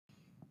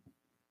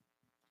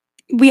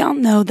we all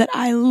know that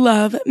I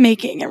love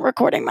making and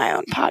recording my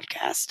own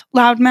podcast.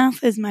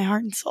 Loudmouth is my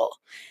heart and soul.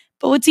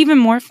 But what's even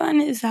more fun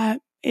is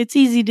that it's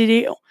easy to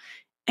do.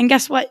 And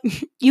guess what?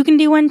 You can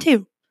do one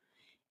too.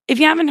 If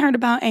you haven't heard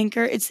about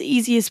Anchor, it's the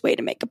easiest way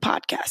to make a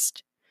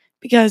podcast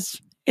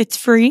because it's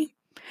free.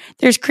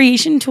 There's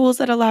creation tools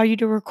that allow you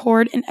to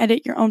record and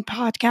edit your own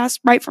podcast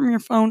right from your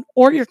phone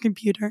or your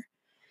computer.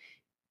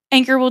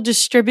 Anchor will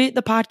distribute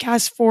the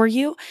podcast for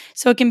you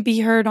so it can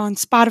be heard on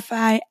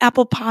Spotify,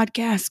 Apple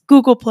Podcasts,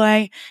 Google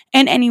Play,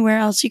 and anywhere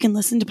else you can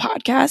listen to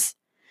podcasts.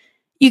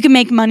 You can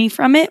make money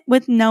from it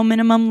with no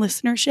minimum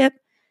listenership.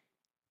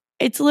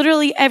 It's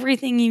literally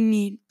everything you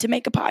need to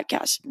make a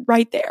podcast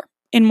right there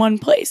in one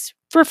place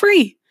for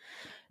free.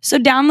 So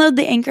download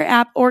the Anchor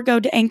app or go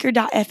to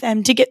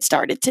anchor.fm to get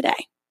started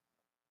today.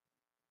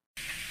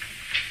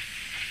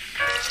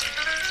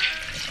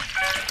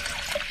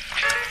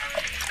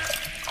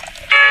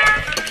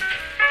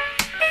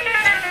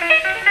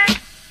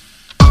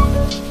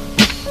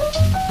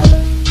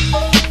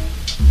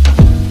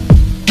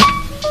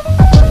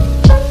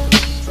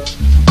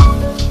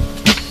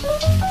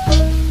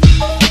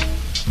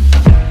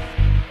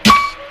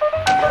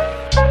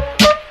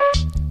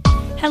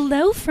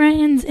 Hello,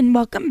 friends, and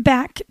welcome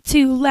back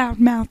to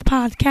Loudmouth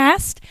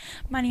Podcast.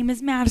 My name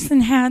is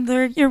Madison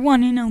Hadler, your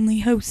one and only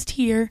host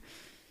here.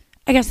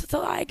 I guess that's a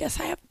lie. I guess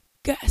I have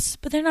guests,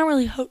 but they're not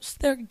really hosts.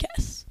 They're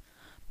guests,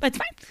 but it's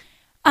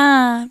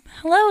fine.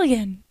 Hello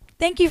again.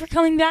 Thank you for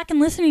coming back and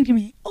listening to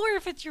me. Or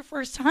if it's your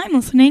first time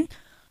listening,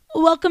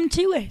 welcome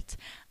to it.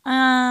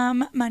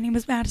 My name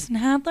is Madison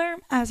Hadler.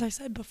 As I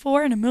said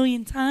before and a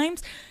million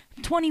times,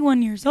 I'm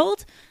 21 years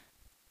old,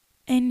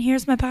 and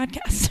here's my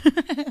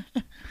podcast.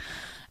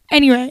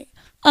 Anyway,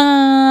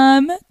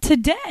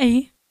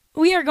 today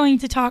we are going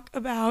to talk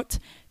about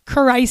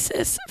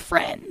crisis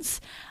friends,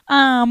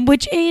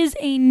 which is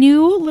a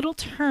new little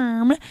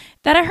term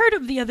that I heard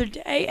of the other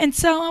day. And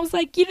so I was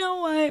like, you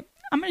know what?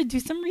 I'm going to do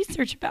some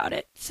research about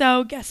it.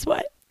 So guess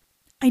what?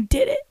 I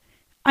did it.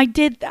 I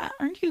did that.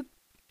 Aren't you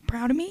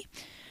proud of me?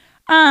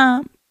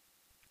 One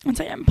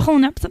second, I'm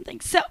pulling up something.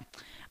 So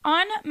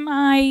on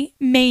my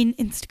main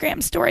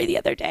Instagram story the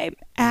other day,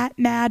 at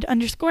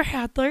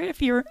mad_Hadler,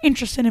 if you're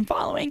interested in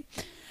following,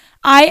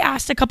 I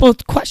asked a couple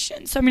of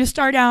questions. So I'm going to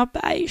start out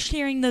by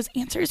sharing those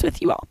answers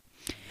with you all.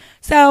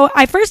 So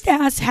I first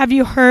asked, have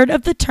you heard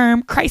of the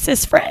term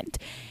crisis friend?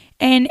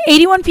 And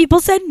 81 people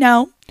said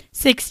no.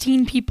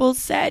 16 people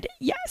said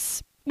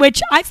yes,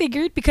 which I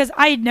figured because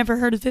I had never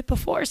heard of it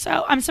before.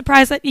 So I'm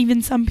surprised that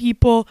even some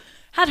people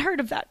had heard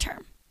of that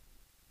term.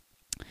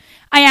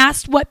 I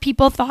asked what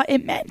people thought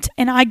it meant,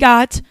 and I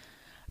got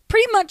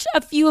pretty much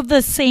a few of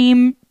the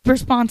same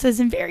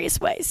responses in various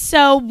ways.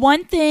 So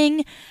one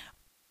thing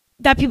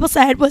that people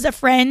said was a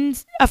friend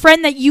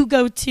that you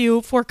go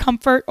to for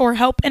comfort or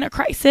help in a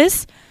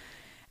crisis,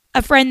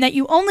 a friend that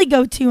you only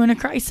go to in a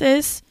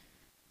crisis,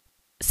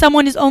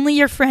 someone is only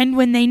your friend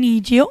when they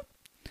need you,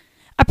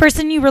 a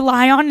person you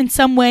rely on in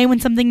some way when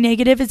something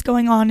negative is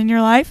going on in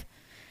your life,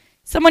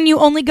 someone you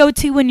only go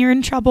to when you're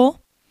in trouble,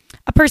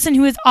 a person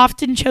who is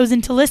often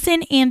chosen to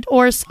listen and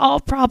or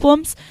solve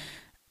problems,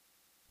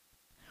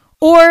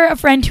 or a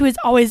friend who is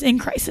always in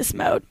crisis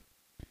mode.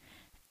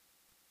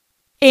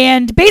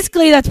 And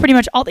basically, that's pretty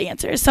much all the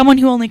answers. Someone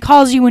who only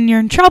calls you when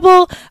you're in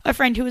trouble, a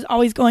friend who is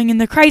always going in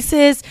the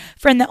crisis, a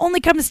friend that only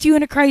comes to you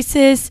in a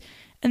crisis.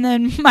 And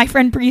then my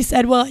friend Bree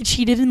said, well, I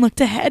cheated and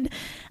looked ahead.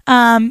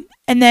 And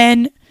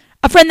then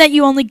a friend that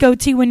you only go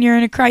to when you're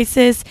in a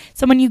crisis,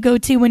 someone you go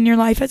to when your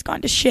life has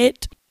gone to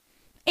shit,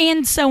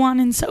 and so on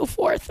and so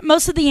forth.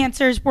 Most of the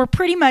answers were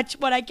pretty much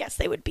what I guess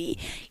they would be.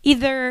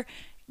 Either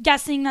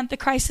guessing that the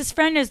crisis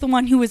friend is the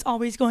one who is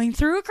always going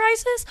through a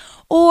crisis,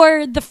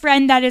 or the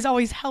friend that is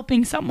always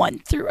helping someone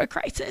through a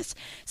crisis.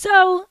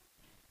 So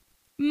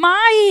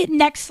my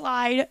next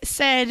slide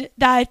said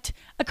that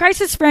a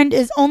crisis friend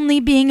is only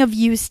being of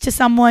use to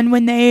someone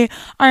when they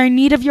are in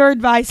need of your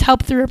advice,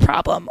 help through a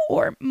problem,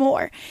 or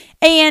more.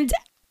 And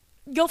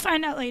you'll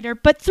find out later,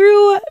 but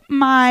through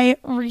my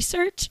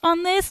research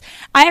on this,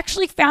 I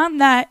actually found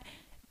that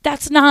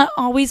that's not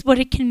always what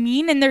it can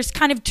mean, and there's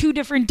kind of two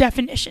different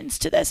definitions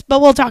to this,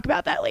 but we'll talk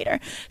about that later.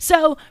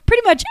 So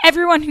pretty much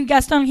everyone who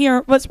guessed on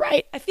here was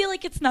right. I feel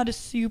like it's not a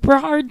super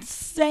hard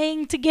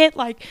saying to get,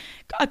 like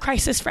a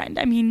crisis friend.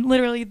 I mean,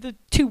 literally the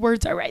two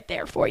words are right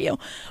there for you.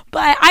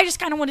 But I just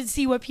kind of wanted to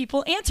see what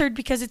people answered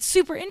because it's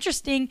super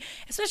interesting,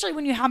 especially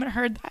when you haven't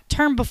heard that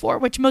term before,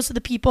 which most of the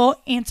people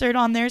answered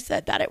on there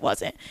said that it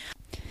wasn't.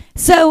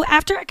 So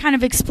after I kind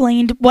of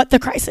explained what the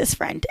crisis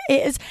friend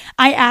is,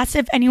 I asked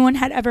if anyone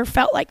had ever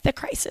felt like the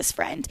crisis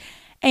friend.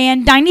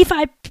 And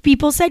 95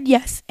 people said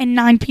yes, and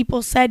 9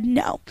 people said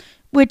no,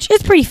 which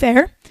is pretty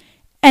fair.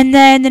 And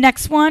then the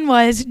next one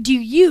was, do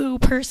you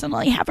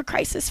personally have a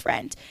crisis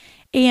friend?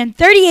 And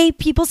 38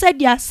 people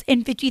said yes,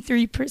 and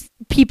 53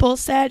 people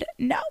said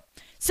no.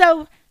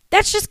 So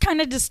that's just kind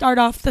of to start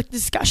off the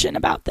discussion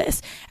about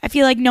this. I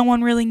feel like no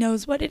one really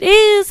knows what it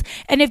is.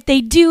 And if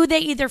they do, they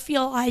either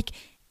feel like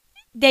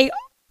they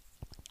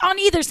on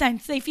either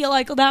sense, they feel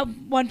like that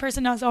one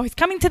person is always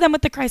coming to them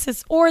with the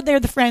crisis, or they're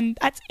the friend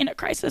that's in a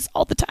crisis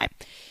all the time.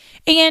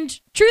 And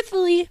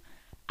truthfully,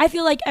 I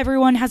feel like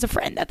everyone has a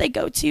friend that they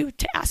go to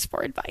ask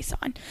for advice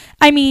on.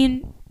 I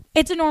mean,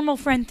 it's a normal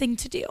friend thing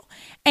to do.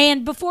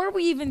 And before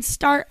we even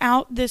start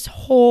out this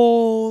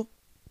whole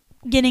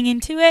getting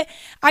into it,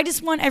 I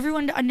just want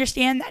everyone to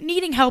understand that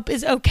needing help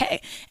is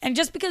okay. And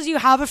just because you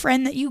have a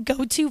friend that you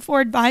go to for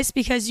advice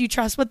because you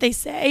trust what they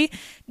say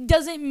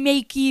doesn't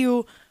make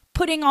you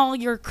putting all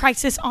your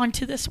crisis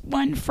onto this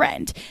one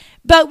friend.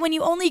 But when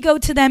you only go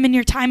to them in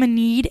your time of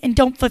need and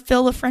don't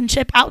fulfill a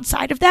friendship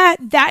outside of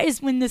that, that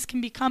is when this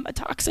can become a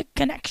toxic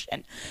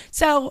connection.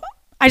 So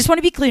I just want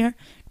to be clear,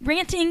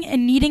 ranting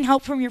and needing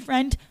help from your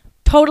friend,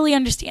 totally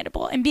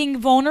understandable. And being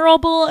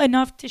vulnerable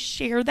enough to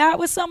share that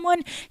with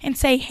someone and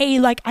say, hey,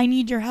 like, I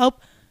need your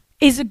help,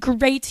 is a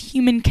great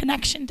human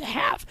connection to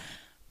have.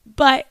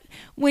 But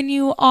when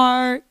you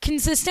are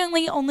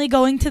consistently only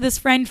going to this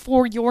friend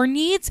for your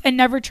needs and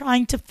never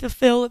trying to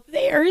fulfill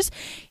theirs,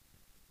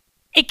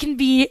 it can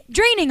be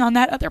draining on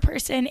that other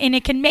person, and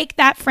it can make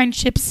that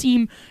friendship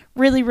seem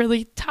really,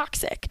 really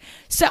toxic.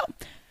 So,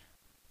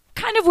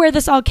 kind of where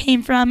this all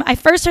came from, I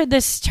first heard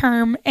this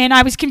term and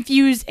I was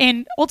confused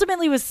and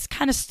ultimately was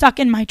kind of stuck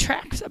in my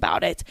tracks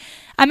about it.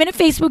 I'm in a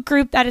Facebook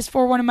group that is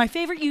for one of my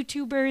favorite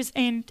YouTubers,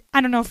 and I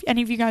don't know if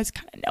any of you guys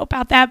kind of know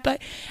about that,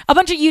 but a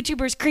bunch of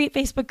YouTubers create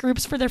Facebook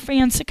groups for their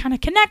fans to kind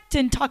of connect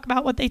and talk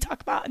about what they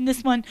talk about. And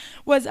this one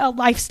was a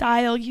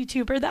lifestyle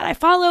YouTuber that I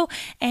follow,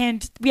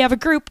 and we have a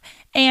group,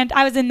 and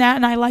I was in that,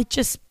 and I like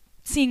just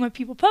seeing what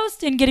people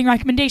post and getting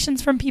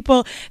recommendations from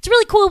people. It's a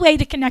really cool way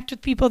to connect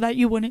with people that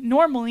you wouldn't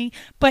normally,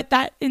 but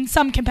that in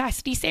some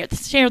capacity share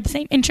the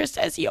same interests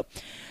as you.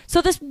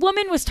 So this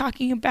woman was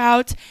talking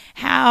about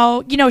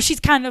how, she's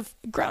kind of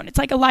grown. It's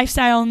like a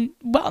lifestyle and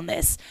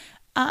wellness.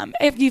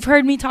 If you've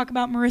heard me talk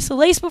about Marissa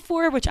Lace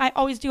before, which I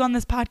always do on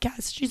this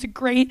podcast, she's a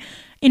great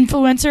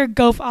influencer.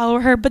 Go follow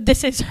her. But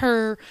this is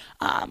her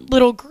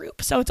little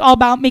group. So it's all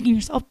about making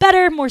yourself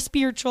better, more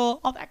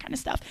spiritual, all that kind of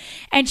stuff.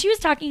 And she was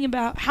talking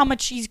about how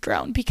much she's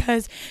grown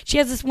because she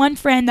has this one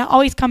friend that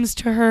always comes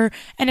to her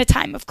in a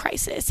time of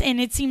crisis. And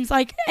it seems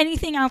like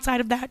anything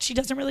outside of that she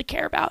doesn't really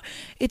care about.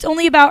 It's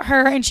only about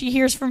her, and she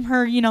hears from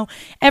her,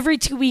 every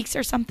 2 weeks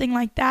or something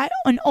like that,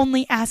 and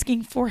only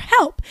asking for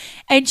help.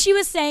 And she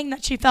was saying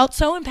that she felt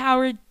so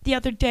empowered the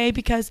other day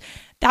because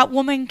that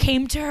woman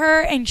came to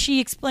her and she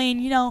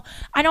explained,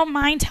 I don't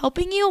mind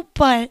helping you,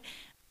 but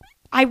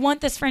I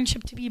want this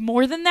friendship to be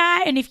more than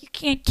that. And if you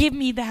can't give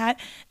me that,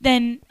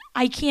 then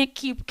I can't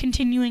keep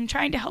continuing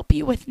trying to help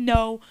you with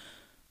no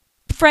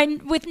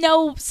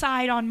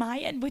side on my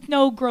end, with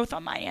no growth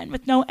on my end,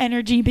 with no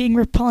energy being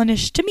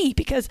replenished to me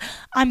because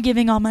I'm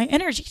giving all my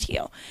energy to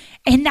you.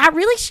 And that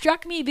really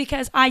struck me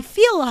because I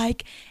feel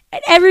like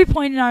at every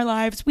point in our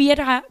lives, we have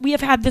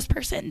had this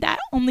person that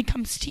only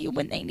comes to you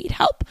when they need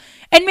help.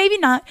 And maybe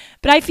not,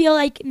 but I feel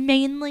like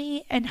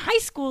mainly in high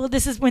school,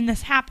 this is when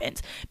this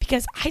happens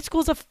because high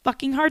school is a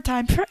fucking hard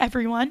time for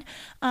everyone.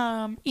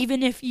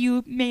 Even if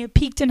you may have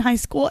peaked in high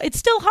school, it's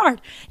still hard.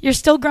 You're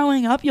still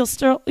growing up. You're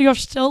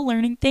still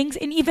learning things.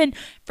 And even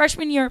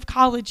freshman year of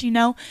college,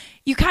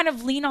 you kind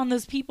of lean on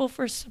those people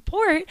for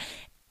support.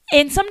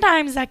 And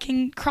sometimes that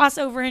can cross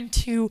over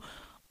into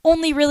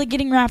only really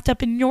getting wrapped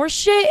up in your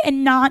shit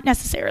and not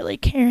necessarily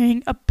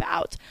caring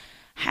about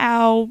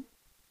how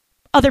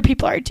other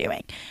people are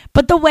doing.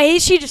 But the way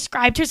she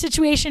described her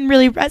situation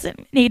really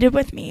resonated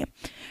with me.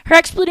 Her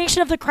explanation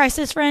of the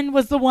crisis friend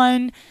was the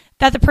one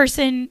that the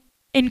person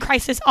in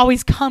crisis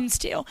always comes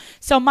to.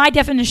 So my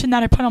definition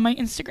that I put on my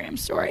Instagram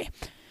story.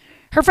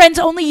 Her friends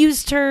only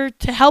used her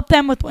to help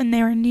them with when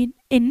they were in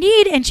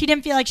need, and she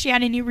didn't feel like she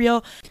had any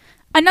real.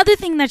 Another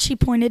thing that she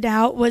pointed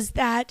out was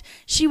that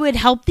she would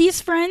help these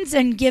friends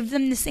and give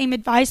them the same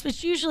advice,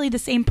 but usually the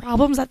same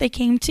problems that they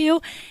came to,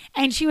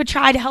 and she would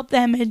try to help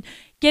them and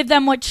give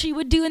them what she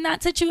would do in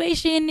that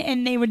situation,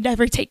 and they would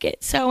never take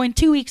it. So in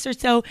 2 weeks or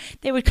so,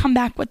 they would come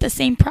back with the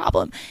same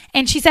problem.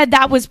 And she said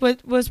that was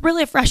what was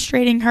really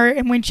frustrating her,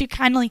 and when she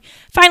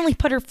finally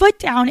put her foot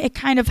down, it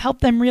kind of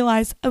helped them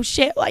realize, oh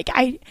shit, like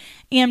I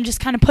am just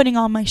kind of putting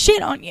all my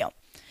shit on you.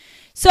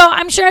 So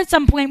I'm sure at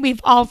some point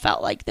we've all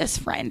felt like this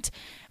friend.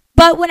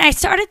 But when I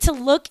started to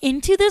look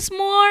into this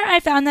more, I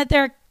found that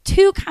there are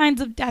two kinds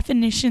of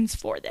definitions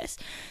for this.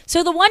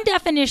 So the one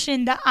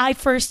definition that I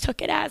first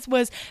took it as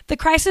was the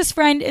crisis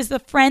friend is the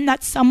friend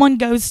that someone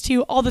goes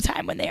to all the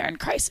time when they are in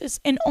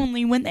crisis and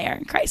only when they are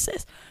in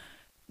crisis.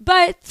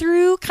 But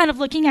through kind of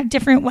looking at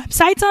different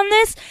websites on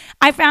this,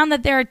 I found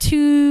that there are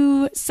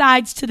two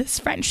sides to this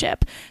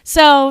friendship.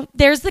 So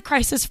there's the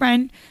crisis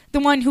friend,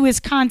 the one who is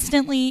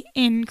constantly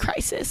in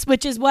crisis,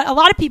 which is what a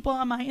lot of people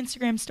on my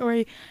Instagram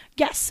story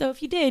guessed. So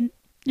if you did,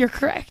 you're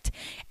correct.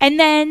 And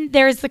then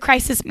there's the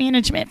crisis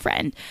management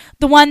friend,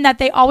 the one that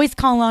they always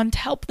call on to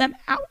help them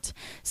out.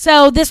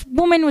 So this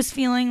woman was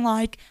feeling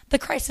like the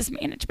crisis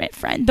management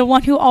friend, the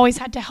one who always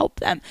had to help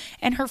them.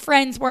 And her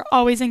friends were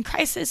always in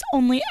crisis,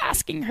 only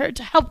asking her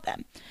to help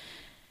them.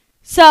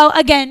 So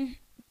again,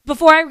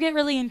 before I get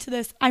really into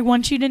this, I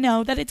want you to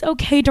know that it's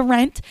okay to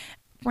rant.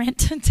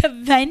 to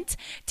vent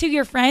to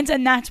your friends,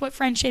 and that's what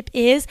friendship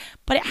is.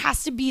 But it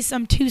has to be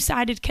some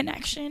two-sided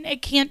connection.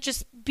 It can't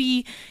just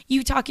be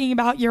you talking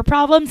about your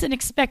problems and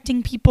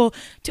expecting people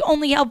to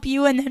only help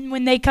you, and then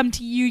when they come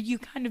to you, you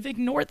kind of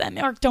ignore them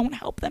or don't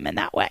help them in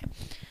that way.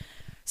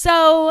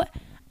 So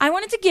I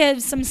wanted to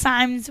give some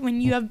signs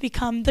when you have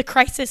become the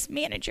crisis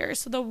manager,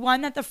 so the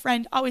one that the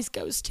friend always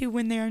goes to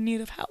when they're in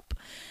need of help.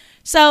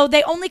 So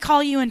they only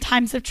call you in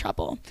times of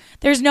trouble.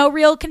 There's no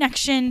real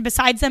connection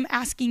besides them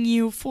asking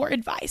you for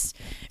advice.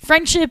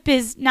 Friendship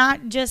is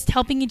not just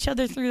helping each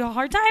other through the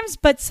hard times,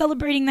 but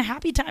celebrating the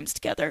happy times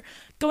together,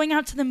 going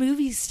out to the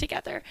movies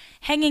together,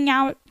 hanging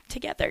out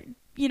together,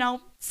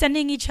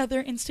 sending each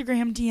other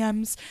Instagram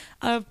DMs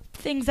of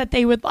things that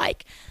they would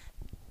like.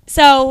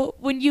 So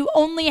when you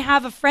only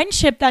have a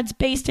friendship that's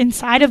based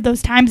inside of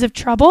those times of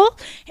trouble,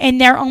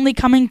 and they're only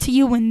coming to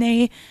you when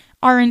they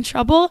are in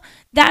trouble,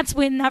 that's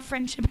when that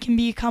friendship can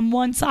become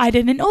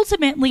one-sided and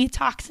ultimately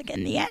toxic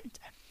in the end.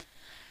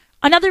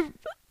 Another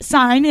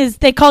sign is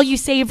they call you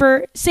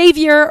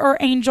savior or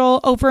angel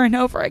over and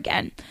over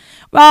again.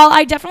 Well,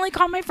 I definitely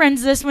call my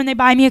friends this when they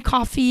buy me a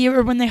coffee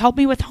or when they help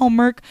me with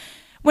homework.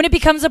 When it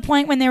becomes a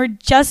point when they were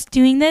just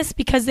doing this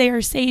because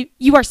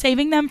you are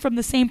saving them from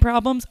the same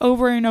problems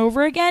over and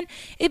over again,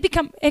 it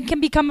can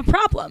become a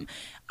problem.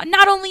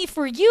 Not only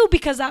for you,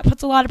 because that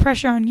puts a lot of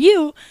pressure on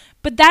you,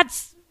 but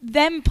that's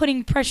them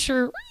putting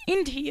pressure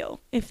into you,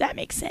 if that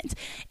makes sense.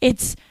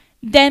 It's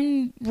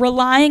them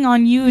relying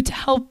on you to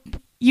help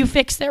you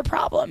fix their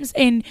problems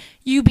and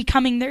you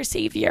becoming their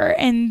savior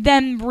and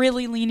them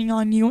really leaning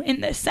on you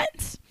in this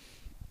sense.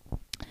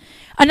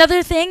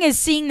 Another thing is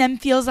seeing them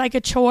feels like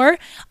a chore.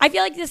 I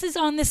feel like this is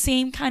on the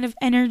same kind of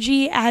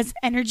energy as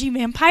energy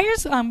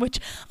vampires, which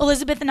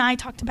Elizabeth and I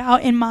talked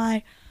about in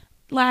my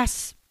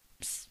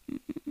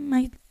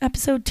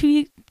episode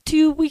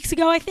two weeks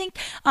ago, I think.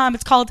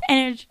 It's called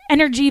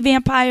Energy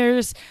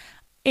Vampires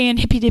and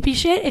Hippy Dippy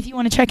Shit, if you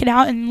want to check it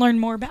out and learn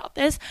more about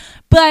this.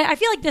 But I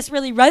feel like this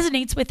really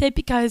resonates with it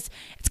because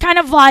it's kind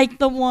of like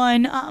the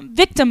one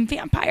victim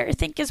vampire, I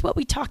think is what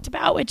we talked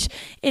about, which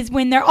is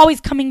when they're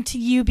always coming to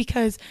you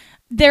because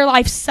their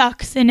life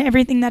sucks and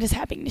everything that is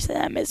happening to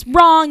them is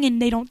wrong and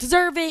they don't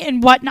deserve it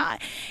and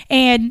whatnot.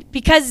 And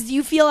because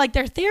you feel like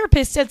their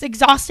therapist, it's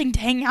exhausting to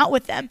hang out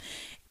with them.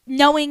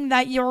 Knowing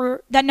that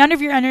none of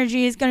your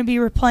energy is going to be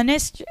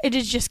replenished, it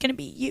is just going to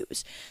be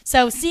used.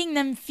 So seeing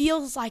them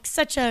feels like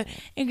such a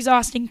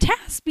exhausting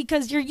task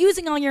because you're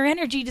using all your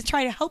energy to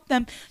try to help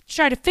them, to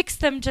try to fix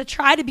them, to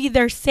try to be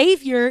their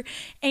savior,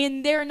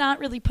 and they're not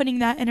really putting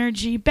that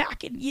energy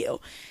back in you.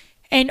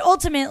 And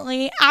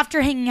ultimately,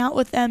 after hanging out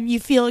with them, you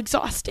feel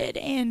exhausted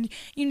and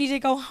you need to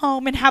go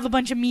home and have a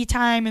bunch of me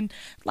time and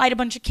light a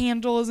bunch of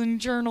candles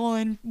and journal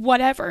and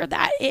whatever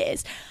that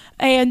is.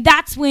 And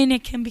that's when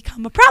it can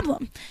become a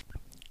problem.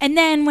 And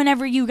then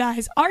whenever you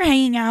guys are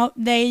hanging out,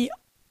 they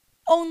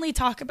only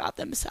talk about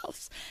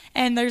themselves.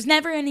 And there's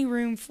never any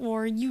room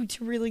for you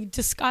to really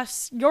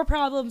discuss your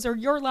problems or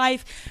your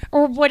life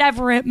or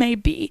whatever it may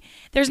be.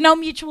 There's no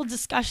mutual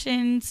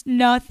discussions,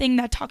 nothing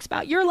that talks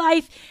about your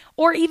life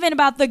or even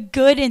about the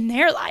good in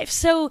their life.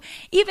 So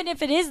even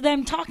if it is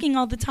them talking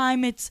all the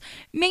time, it's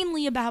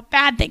mainly about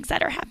bad things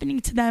that are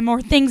happening to them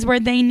or things where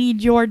they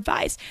need your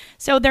advice.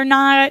 So they're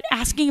not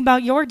asking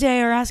about your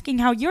day or asking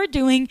how you're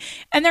doing,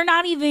 and they're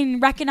not even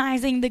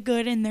recognizing the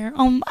good in their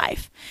own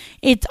life.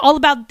 It's all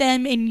about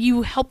them and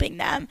you helping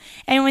them.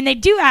 And when they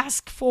do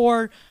ask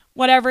for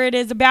whatever it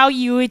is about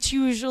you, it's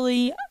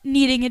usually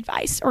needing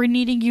advice or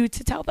needing you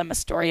to tell them a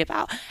story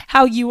about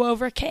how you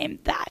overcame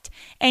that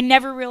and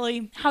never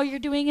really how you're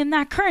doing in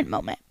that current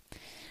moment.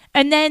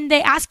 And then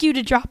they ask you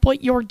to drop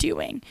what you're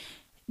doing.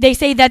 They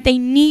say that they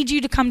need you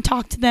to come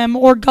talk to them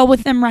or go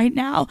with them right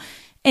now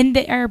and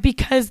there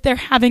because they're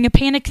having a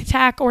panic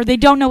attack or they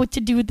don't know what to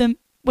do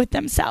with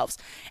themselves.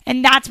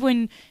 And that's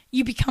when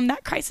you become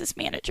that crisis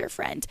manager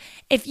friend.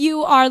 If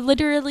you are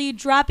literally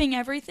dropping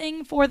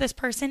everything for this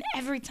person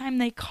every time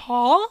they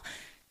call,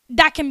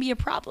 that can be a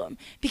problem.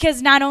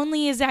 Because not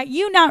only is that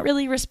you not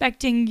really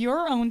respecting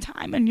your own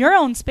time and your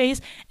own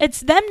space, it's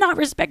them not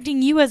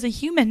respecting you as a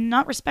human,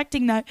 not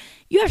respecting that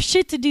you have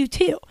shit to do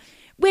too.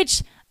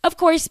 Which, of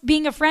course,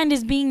 being a friend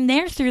is being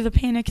there through the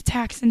panic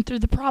attacks and through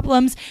the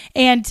problems.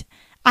 And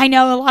I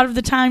know a lot of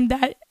the time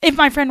that if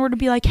my friend were to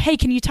be like, hey,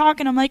 can you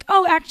talk? And I'm like,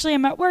 oh, actually,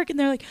 I'm at work. And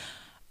they're like,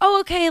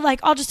 oh, okay,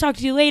 I'll just talk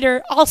to you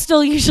later. I'll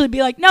still usually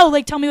be like, no,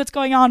 tell me what's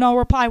going on. I'll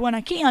reply when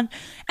I can.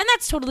 And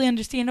that's totally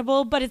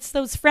understandable. But it's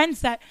those friends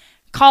that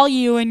call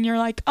you and you're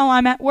like, oh,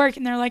 I'm at work.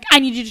 And they're like, I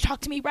need you to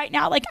talk to me right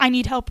now. I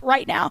need help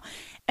right now.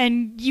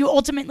 And you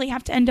ultimately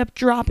have to end up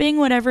dropping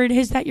whatever it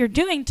is that you're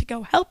doing to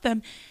go help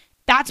them.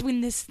 That's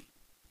when this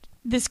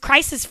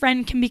crisis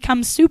friend can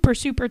become super,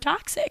 super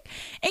toxic.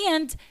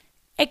 And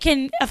it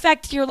can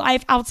affect your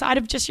life outside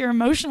of just your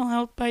emotional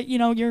health, but,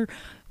 your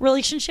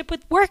relationship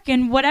with work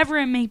and whatever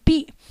it may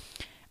be.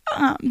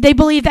 They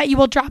believe that you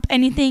will drop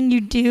anything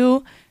you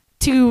do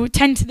to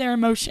tend to their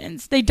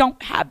emotions. They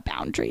don't have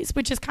boundaries,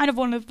 which is kind of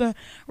one of the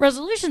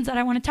resolutions that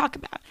I want to talk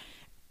about.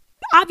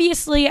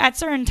 Obviously, at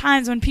certain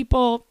times when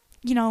people,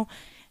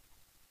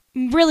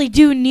 really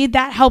do need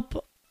that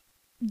help,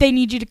 they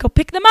need you to go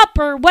pick them up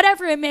or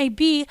whatever it may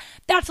be,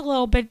 that's a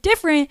little bit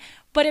different.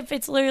 But if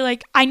it's literally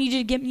like, I need you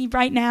to get me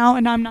right now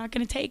and I'm not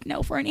going to take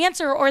no for an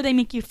answer, or they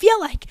make you feel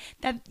like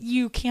that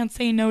you can't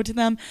say no to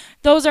them,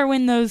 those are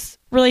when those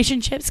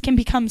relationships can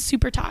become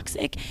super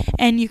toxic,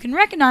 and you can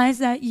recognize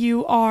that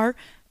you are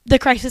the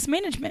crisis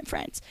management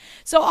friends.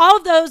 So all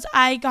of those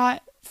I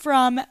got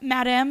from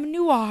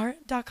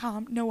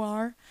madamenoir.com.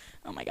 Noir.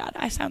 Oh my God,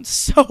 I sound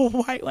so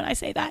white when I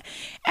say that.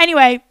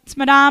 Anyway, it's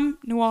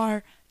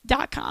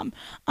madamenoir.com.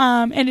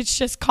 And it's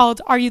just called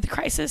Are You the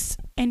Crisis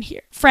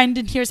Friend,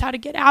 and here's how to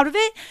get out of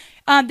it.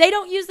 They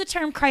don't use the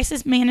term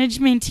crisis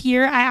management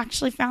here. I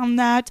actually found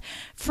that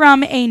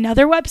from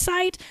another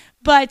website,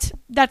 but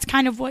that's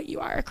kind of what you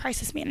are, a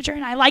crisis manager.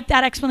 And I like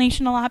that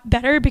explanation a lot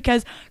better,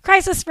 because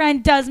crisis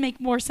friend does make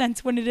more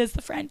sense when it is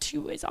the friend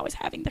who is always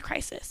having the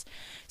crisis.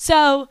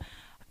 So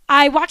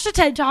I watched a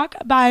TED Talk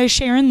by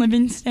Sharon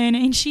Livingston,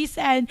 and she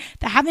said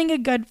that having a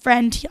good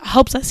friend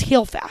helps us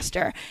heal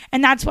faster.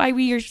 And that's why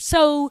we are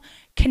so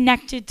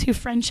connected to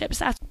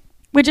friendships.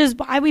 Which is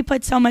why we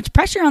put so much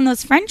pressure on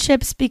those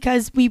friendships,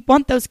 because we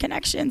want those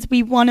connections.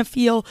 We want to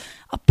feel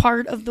a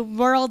part of the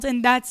world,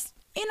 and that's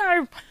in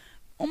our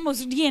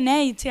almost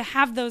DNA to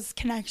have those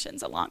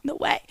connections along the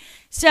way.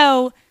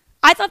 So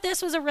I thought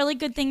this was a really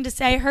good thing to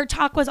say. Her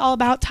talk was all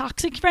about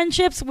toxic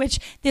friendships, which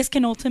this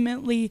can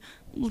ultimately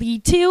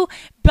lead to,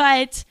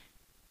 but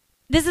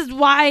this is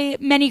why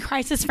many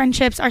crisis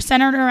friendships are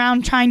centered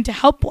around trying to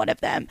help one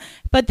of them.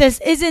 But this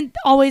isn't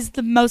always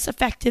the most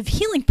effective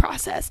healing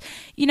process.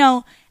 You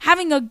know,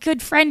 having a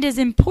good friend is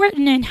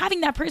important, and having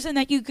that person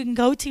that you can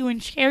go to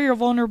and share your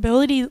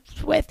vulnerability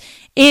with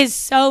is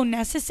so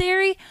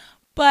necessary.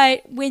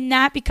 But when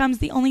that becomes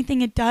the only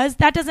thing it does,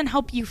 that doesn't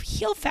help you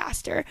heal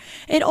faster.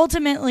 It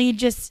ultimately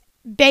just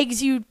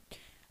begs you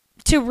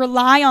to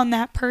rely on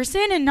that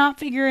person and not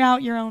figure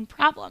out your own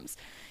problems.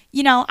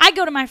 You know, I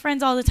go to my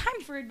friends all the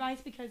time for advice,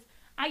 because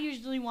I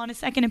usually want a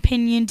second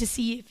opinion to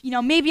see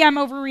if, maybe I'm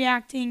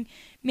overreacting,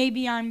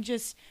 maybe I'm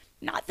just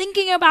not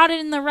thinking about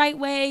it in the right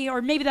way,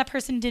 or maybe that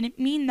person didn't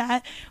mean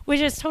that, which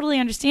is totally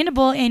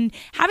understandable. And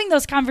having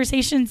those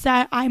conversations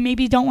that I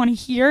maybe don't want to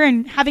hear,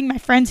 and having my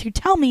friends who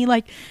tell me,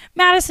 like,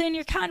 Madison,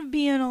 you're kind of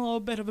being a little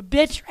bit of a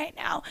bitch right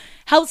now,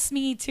 helps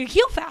me to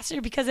heal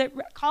faster, because it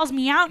calls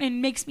me out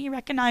and makes me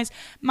recognize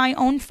my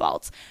own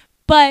faults.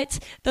 But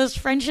those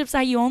friendships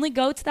that you only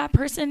go to that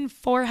person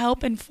for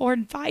help and for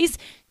advice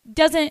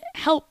doesn't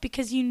help,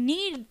 because you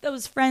need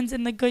those friends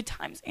in the good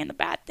times and the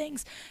bad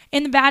things.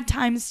 In the bad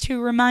times,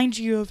 to remind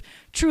you of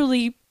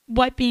truly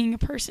what being a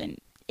person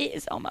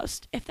is,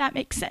 almost, if that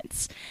makes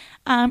sense.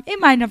 It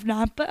might have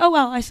not, but oh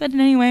well, I said it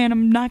anyway, and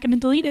I'm not going to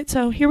delete it,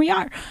 so here we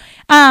are.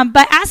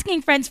 But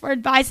asking friends for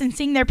advice and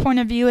seeing their point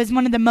of view is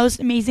one of the most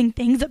amazing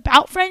things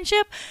about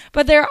friendship.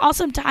 But there are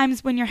also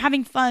times when you're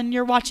having fun,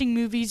 you're watching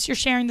movies, you're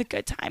sharing the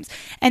good times,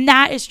 and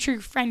that is true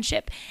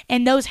friendship.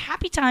 And those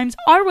happy times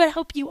are what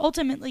help you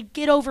ultimately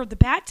get over the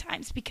bad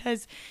times,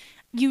 because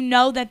you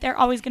know that they're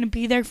always going to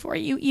be there for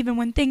you, even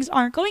when things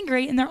aren't going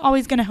great, and they're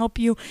always going to help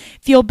you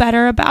feel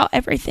better about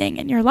everything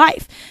in your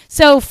life.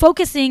 So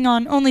focusing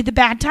on only the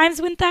bad times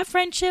with that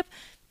friendship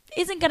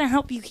isn't going to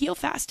help you heal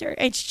faster.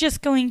 It's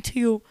just going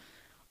to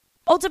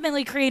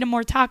ultimately create a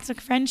more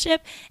toxic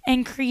friendship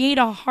and create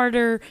a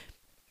harder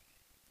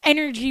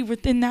energy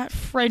within that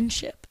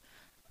friendship.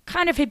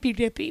 Kind of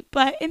hippy-dippy,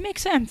 but it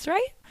makes sense,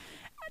 right?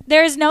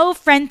 There's no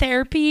friend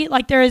therapy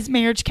like there is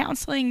marriage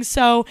counseling.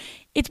 So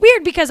it's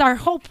weird, because our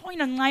whole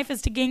point in life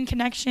is to gain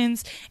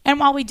connections. And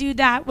while we do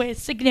that with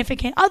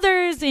significant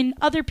others and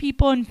other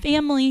people and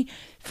family,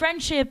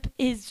 friendship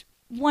is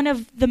one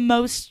of the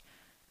most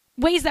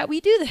ways that we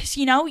do this.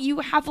 You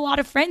have a lot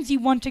of friends, you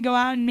want to go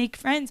out and make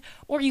friends,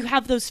 or you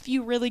have those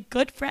few really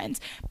good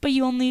friends, but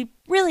you only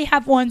really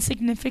have one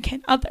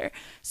significant other.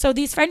 So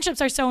these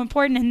friendships are so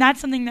important, and that's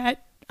something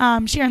that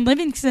Sharon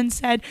Livingston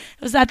said,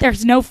 was that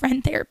there's no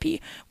friend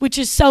therapy, which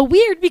is so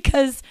weird,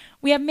 because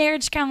we have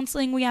marriage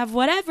counseling, we have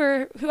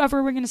whoever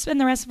we're going to spend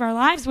the rest of our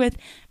lives with,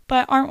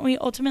 but aren't we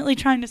ultimately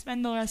trying to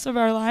spend the rest of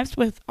our lives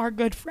with our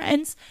good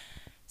friends?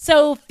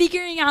 So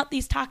figuring out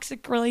these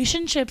toxic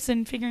relationships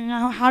and figuring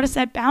out how to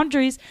set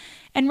boundaries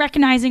and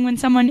recognizing when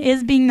someone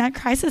is being that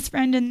crisis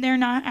friend and they're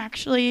not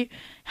actually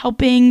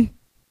helping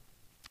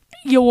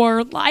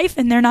your life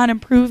and they're not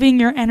improving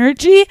your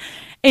energy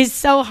is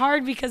so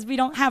hard, because we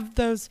don't have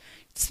those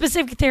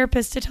specific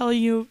therapists to tell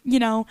you,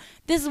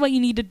 this is what you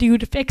need to do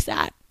to fix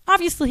that.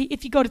 Obviously,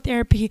 if you go to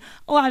therapy,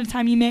 a lot of the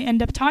time you may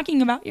end up talking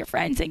about your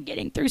friends and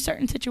getting through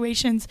certain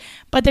situations,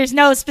 but there's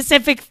no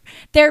specific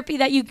therapy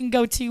that you can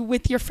go to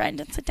with your friend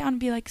and sit down and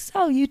be like,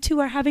 so you two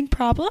are having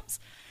problems?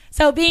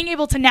 So being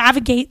able to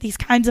navigate these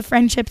kinds of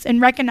friendships and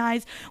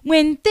recognize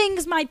when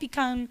things might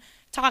become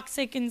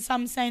toxic in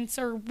some sense,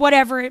 or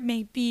whatever it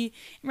may be,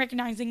 and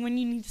recognizing when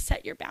you need to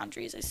set your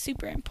boundaries is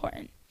super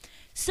important.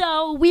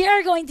 So we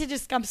are going to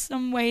discuss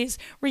some ways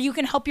where you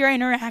can help your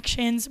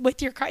interactions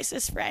with your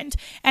crisis friend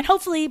and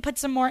hopefully put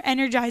some more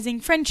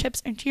energizing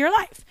friendships into your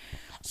life.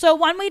 So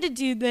one way to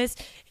do this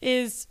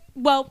is,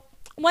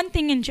 one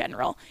thing in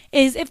general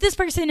is if this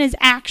person is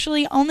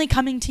actually only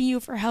coming to you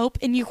for help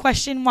and you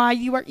question why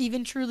you are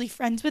even truly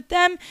friends with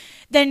them,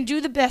 then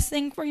do the best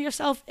thing for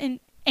yourself and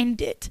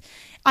end it.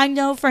 I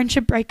know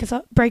friendship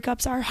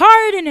breakups are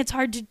hard, and it's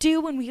hard to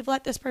do when we've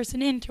let this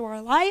person into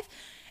our life,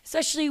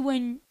 especially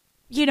when,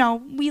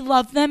 we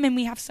love them and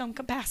we have some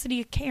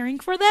capacity of caring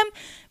for them.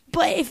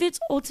 But if it's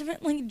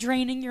ultimately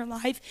draining your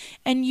life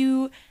and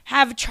you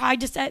have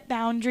tried to set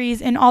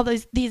boundaries and all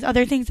these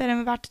other things that I'm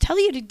about to tell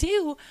you to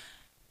do,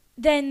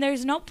 then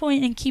there's no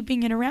point in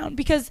keeping it around,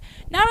 because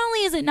not only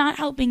is it not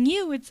helping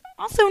you, it's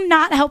also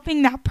not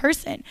helping that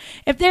person.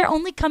 If they're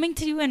only coming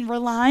to you and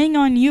relying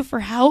on you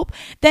for help,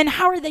 then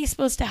how are they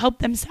supposed to help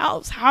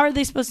themselves? How are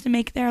they supposed to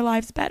make their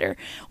lives better?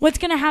 What's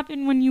going to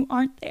happen when you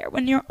aren't there,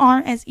 when you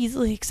aren't as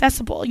easily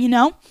accessible,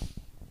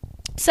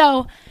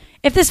 So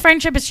if this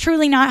friendship is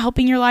truly not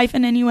helping your life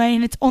in any way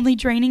and it's only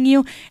draining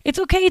you, it's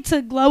okay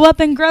to glow up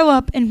and grow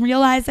up and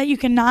realize that you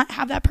cannot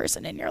have that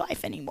person in your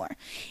life anymore.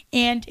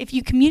 And if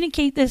you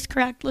communicate this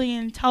correctly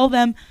and tell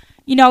them,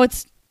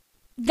 it's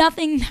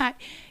nothing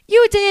that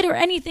you did or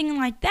anything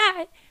like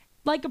that,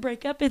 like a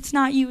breakup, it's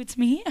not you, it's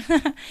me,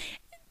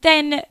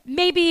 then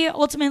maybe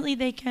ultimately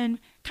they can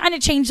kind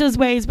of change those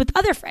ways with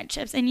other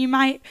friendships, and you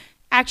might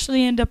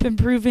actually end up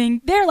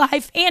improving their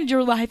life and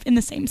your life in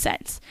the same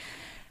sense.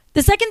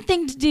 The second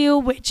thing to do,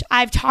 which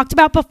I've talked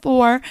about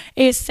before,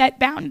 is set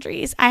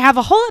boundaries. I have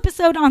a whole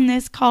episode on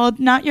this called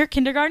Not Your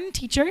Kindergarten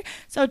Teacher,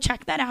 so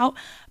check that out.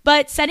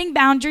 But setting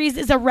boundaries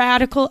is a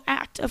radical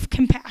act of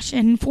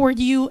compassion for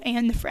you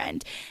and the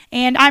friend.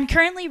 And I'm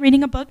currently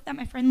reading a book that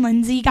my friend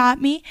Lindsay got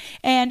me,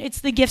 and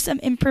it's The Gifts of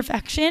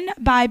Imperfection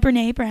by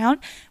Brené Brown,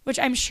 which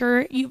I'm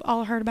sure you've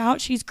all heard about.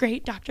 She's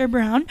great, Dr.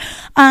 Brown.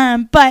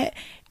 But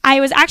I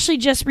was actually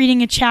just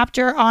reading a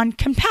chapter on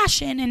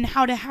compassion and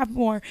how to have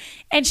more.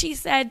 And she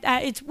said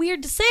that it's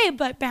weird to say,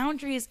 but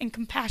boundaries and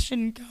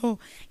compassion go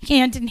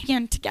hand in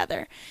hand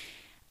together.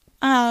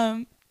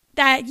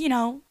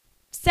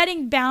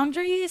 Setting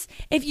boundaries,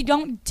 if you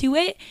don't do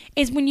it,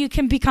 is when you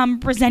can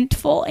become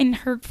resentful and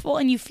hurtful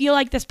and you feel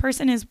like this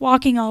person is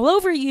walking all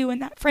over you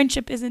and that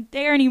friendship isn't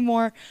there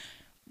anymore.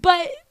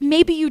 But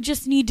maybe you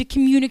just need to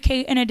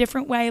communicate in a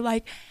different way,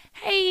 like,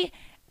 hey,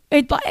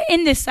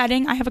 in this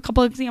setting, I have a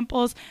couple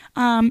examples.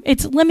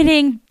 It's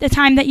limiting the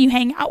time that you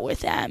hang out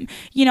with them.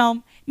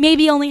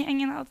 Maybe only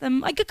hanging out with them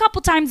like a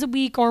couple times a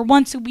week or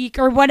once a week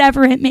or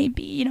whatever it may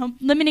be.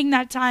 Limiting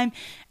that time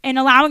and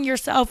allowing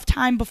yourself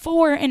time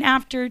before and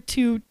after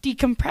to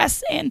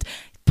decompress and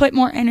put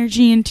more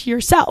energy into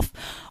yourself.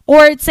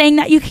 Or it's saying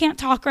that you can't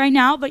talk right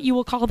now, but you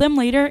will call them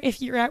later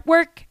if you're at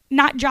work,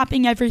 not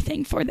dropping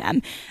everything for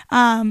them.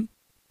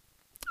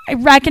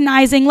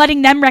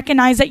 Letting them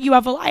recognize that you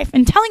have a life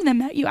and telling them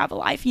that you have a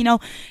life,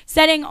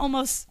 setting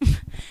almost,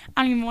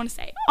 I don't even want to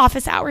say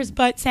office hours,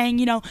 but saying,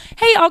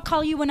 hey, I'll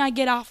call you when I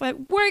get off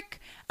at work.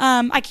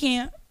 I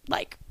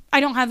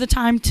don't have the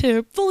time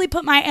to fully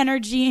put my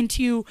energy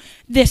into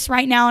this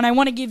right now. And I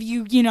want to give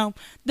you,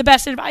 the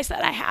best advice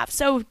that I have.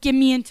 So give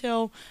me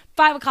until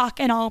 5:00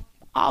 and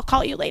I'll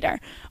call you later.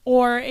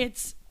 Or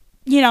it's,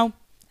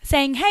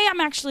 saying, hey,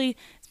 I'm actually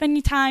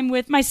spending time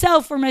with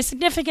myself or my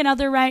significant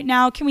other right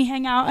now. Can we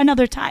hang out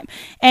another time?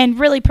 And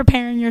really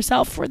preparing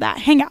yourself for that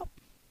hangout.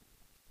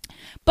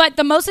 But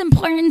the most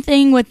important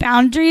thing with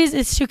boundaries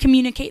is to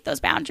communicate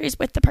those boundaries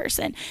with the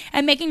person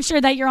and making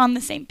sure that you're on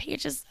the same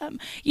page as them.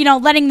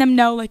 Letting them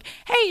know, like,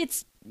 hey,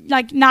 it's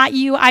like not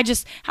you. I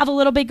just have a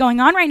little bit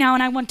going on right now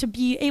and I want to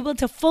be able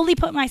to fully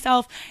put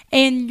myself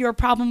in your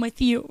problem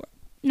with you.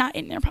 Not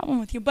in their problem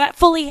with you, but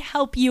fully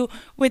help you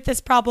with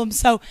this problem.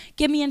 So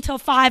give me until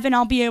 5 and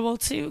I'll be able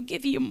to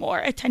give you more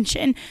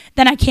attention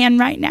than I can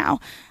right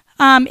now.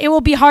 It will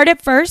be hard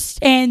at first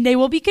and they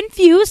will be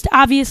confused.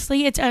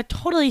 Obviously, it's a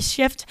total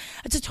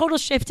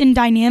shift in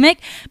dynamic,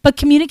 but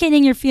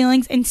communicating your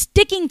feelings and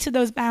sticking to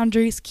those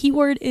boundaries,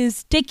 keyword is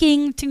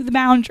sticking to the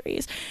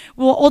boundaries,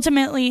 will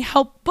ultimately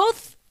help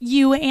both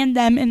you and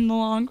them in the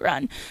long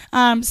run.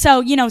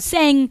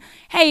 Saying,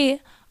 hey,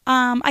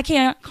 I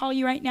can't call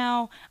you right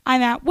now,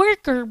 I'm at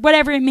work or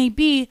whatever it may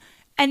be.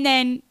 And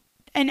then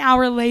an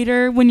hour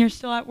later when you're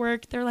still at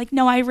work, they're like,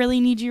 no, I really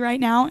need you right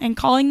now. And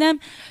calling them,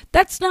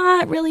 that's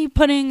not really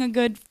putting a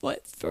good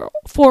foot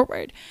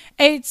forward.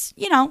 It's,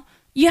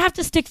 you have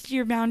to stick to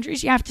your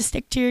boundaries. You have to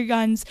stick to your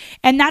guns.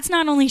 And that's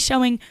not only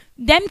showing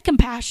them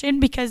compassion,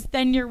 because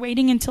then you're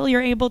waiting until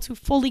you're able to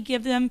fully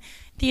give them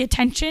the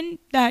attention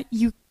that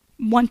you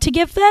want to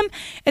give them.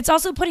 It's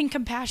also putting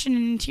compassion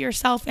into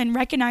yourself and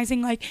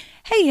recognizing, like,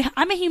 hey,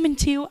 I'm a human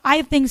too. I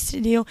have things to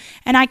do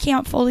and I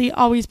can't fully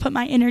always put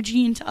my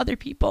energy into other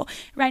people.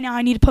 Right now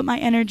I need to put my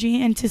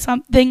energy into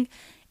something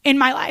in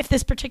my life,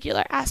 this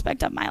particular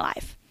aspect of my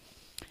life.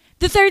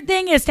 The third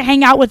thing is to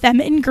hang out with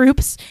them in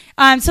groups.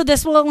 So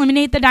this will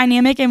eliminate the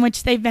dynamic in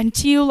which they vent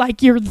to you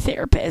like you're the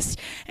therapist.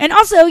 And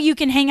also you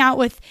can hang out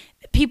with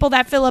people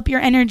that fill up your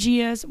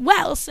energy as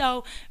well.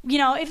 So,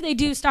 if they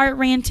do start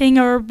ranting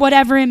or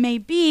whatever it may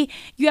be,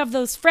 you have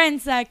those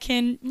friends that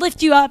can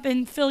lift you up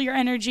and fill your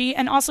energy,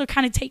 and also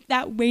kind of take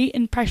that weight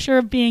and pressure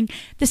of being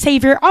the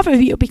savior off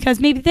of you, because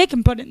maybe they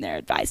can put in their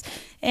advice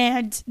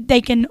and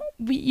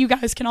you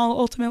guys can all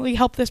ultimately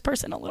help this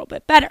person a little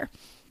bit better.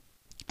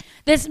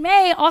 This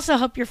may also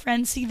help your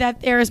friends see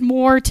that there is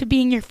more to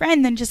being your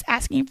friend than just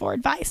asking for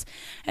advice.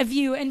 If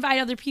you invite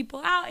other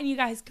people out and you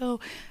guys go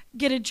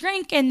get a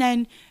drink, and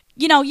then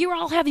you're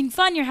all having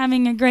fun, you're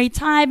having a great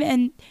time,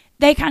 and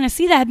they kind of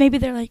see that, maybe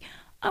they're like,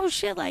 oh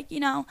shit,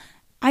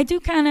 I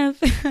do kind of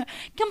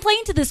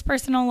complain to this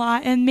person a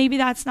lot, and maybe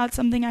that's not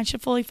something I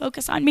should fully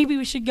focus on. Maybe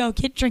we should go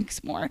get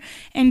drinks more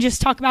and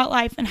just talk about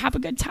life and have a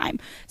good time.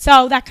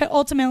 So that could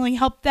ultimately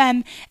help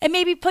them, and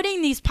maybe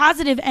putting these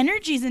positive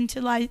energies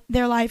into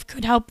their life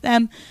could help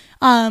them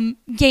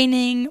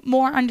gaining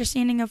more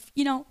understanding of,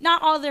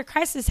 not all their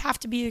crises have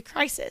to be a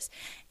crisis,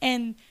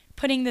 and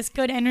putting this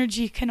good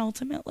energy can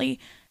ultimately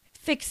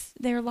fix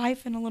their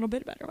life in a little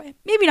bit better way.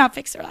 Maybe not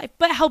fix their life,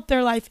 but help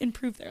their life,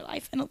 improve their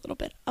life in a little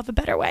bit of a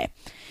better way.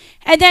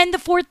 And then the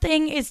fourth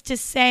thing is to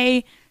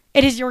say,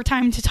 it is your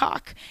time to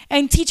talk,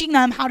 and teaching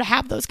them how to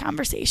have those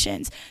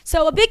conversations.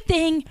 So a big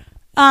thing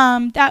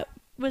that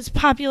was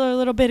popular a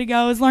little bit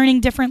ago is learning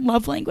different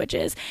love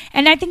languages.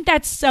 And I think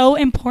that's so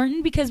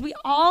important, because we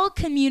all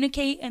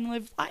communicate and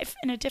live life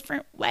in a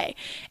different way.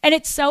 And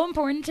it's so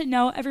important to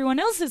know everyone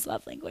else's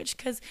love language,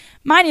 because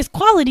mine is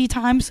quality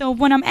time. So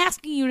when I'm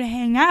asking you to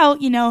hang out,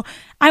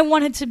 I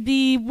want it to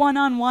be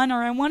one-on-one,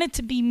 or I want it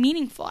to be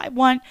meaningful. I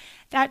want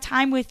that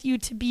time with you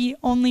to be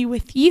only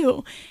with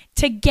you,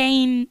 to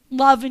gain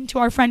love into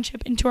our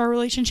friendship, into our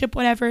relationship,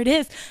 whatever it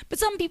is. But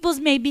some people's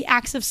may be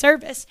acts of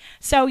service.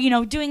 So,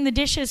 doing the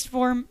dishes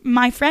for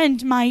my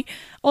friend might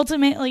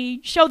ultimately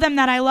show them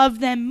that I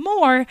love them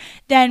more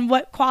than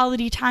what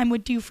quality time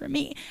would do for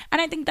me. And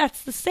I think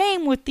that's the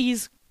same with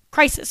these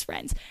crisis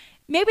friends.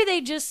 Maybe they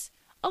just,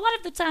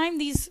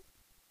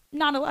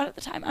 not a lot of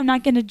the time, I'm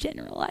not going to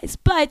generalize,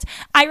 but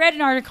I read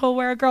an article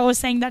where a girl was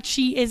saying that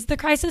she is the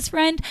crisis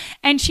friend,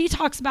 and she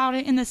talks about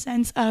it in the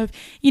sense of,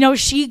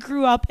 she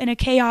grew up in a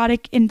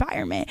chaotic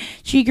environment.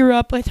 She grew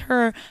up with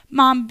her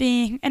mom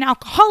being an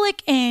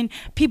alcoholic and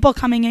people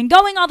coming and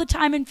going all the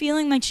time, and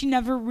feeling like she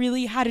never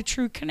really had a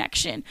true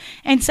connection.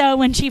 And so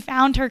when she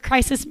found her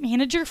crisis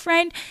manager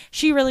friend,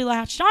 she really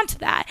latched onto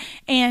that,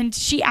 and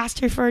she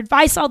asked her for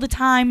advice all the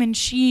time, and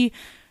she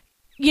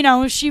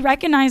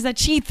recognized that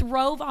she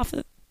thrived off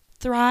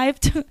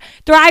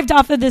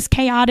of this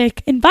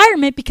chaotic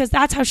environment, because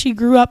that's how she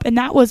grew up, and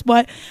that was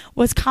what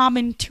was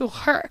common to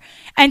her.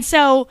 And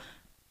so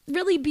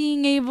really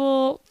being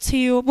able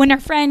to, when her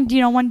friend,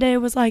 one day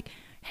was like,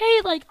 hey,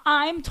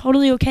 I'm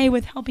totally okay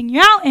with helping you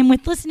out and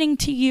with listening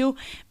to you,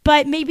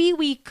 but maybe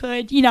we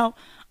could,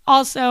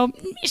 also,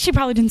 she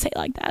probably didn't say it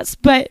like this,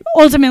 but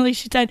ultimately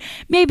she said,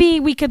 maybe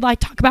we could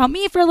talk about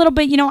me for a little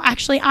bit.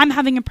 Actually, I'm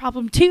having a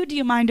problem too. Do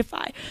you mind if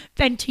I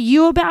vent to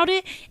you about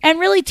it? And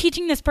really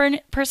teaching this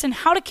person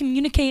how to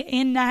communicate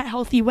in that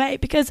healthy way,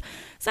 because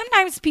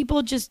sometimes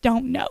people just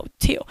don't know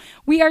too.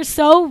 We are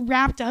so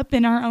wrapped up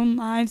in our own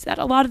lives that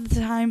a lot of the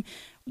time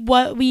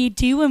what we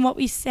do and what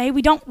we say,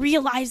 we don't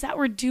realize that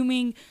we're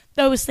doing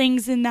those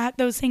things, and that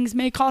those things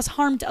may cause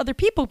harm to other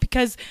people,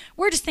 because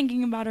we're just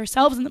thinking about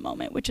ourselves in the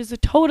moment, which is a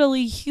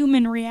totally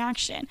human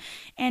reaction.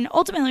 And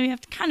ultimately we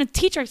have to kind of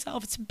teach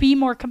ourselves to be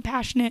more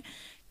compassionate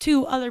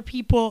to other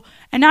people.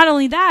 And not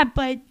only that,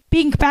 but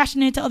being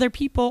compassionate to other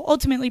people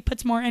ultimately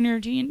puts more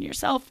energy in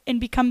yourself and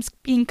becomes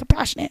being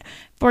compassionate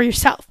for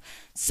yourself.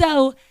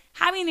 So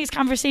having these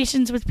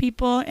conversations with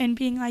people and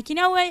being like,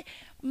 what,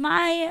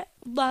 my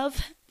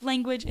love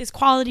language is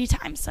quality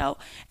time. So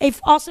if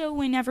also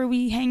whenever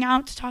we hang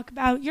out to talk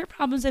about your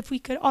problems, if we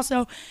could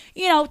also,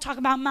 talk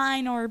about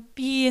mine, or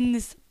be in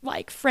this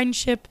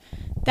friendship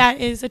that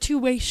is a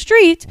two-way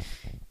street,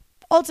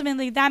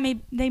 ultimately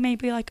they may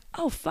be like,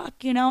 oh fuck,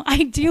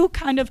 I do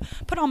kind of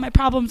put all my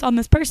problems on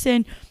this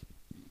person.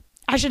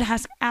 I should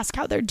ask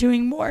how they're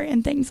doing more,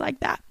 and things like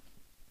that.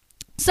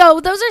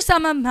 So those are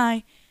some of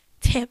my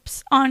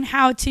tips on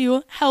how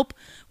to help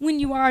when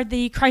you are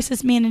the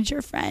crisis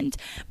manager friend.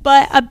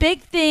 But a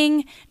big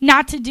thing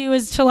not to do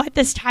is to let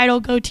this title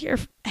go to your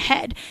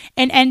head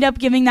and end up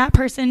giving that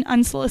person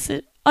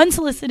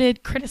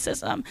unsolicited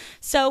criticism.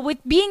 So with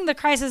being the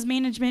crisis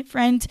management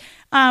friend,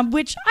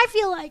 which I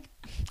feel like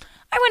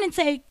I wouldn't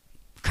say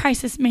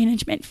crisis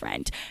management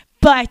friend,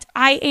 but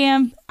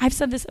I've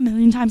said this a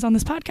million times on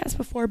this podcast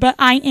before, but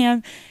I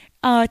am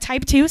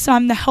type 2, so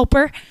I'm the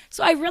helper.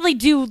 So I really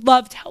do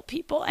love to help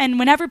people. And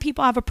whenever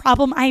people have a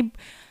problem, I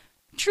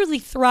truly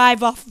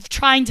thrive off of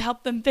trying to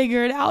help them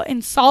figure it out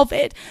and solve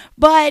it.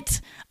 But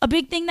a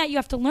big thing that you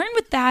have to learn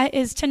with that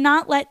is to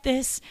not let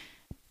this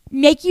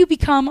make you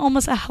become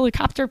almost a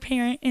helicopter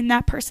parent in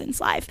that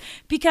person's life.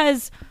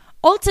 Because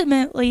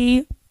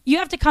ultimately, you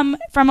have to come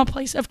from a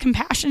place of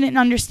compassion and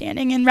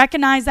understanding and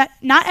recognize that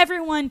not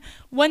everyone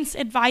wants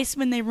advice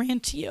when they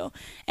rant to you.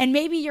 And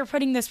maybe you're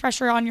putting this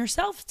pressure on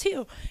yourself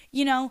too.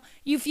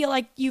 You feel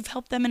like you've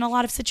helped them in a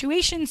lot of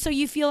situations, so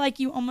you feel like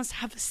you almost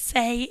have a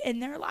say in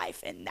their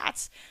life, and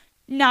that's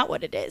not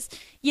what it is.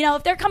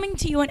 If they're coming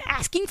to you and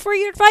asking for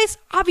your advice,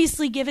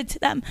 obviously give it to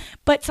them.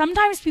 But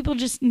sometimes people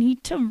just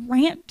need to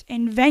rant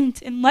and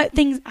vent and let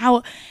things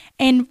out.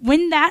 And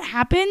when that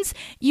happens,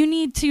 you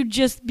need to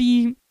just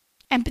be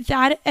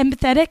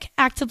empathetic,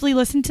 actively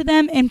listen to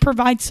them, and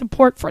provide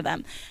support for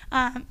them.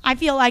 I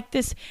feel like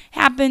this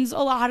happens a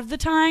lot of the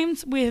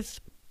times with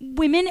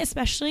women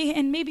especially,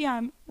 and maybe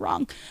I'm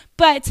wrong,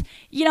 but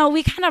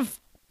we kind of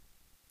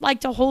like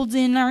to hold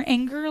in our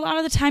anger a lot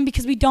of the time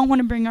because we don't want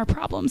to bring our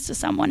problems to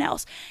someone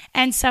else.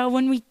 And so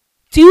when we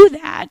do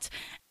that,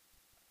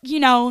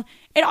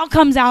 it all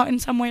comes out in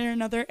some way or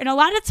another. And a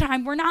lot of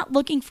time we're not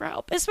looking for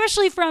help,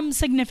 especially from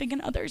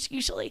significant others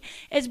usually,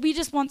 is we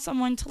just want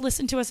someone to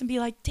listen to us and be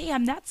like,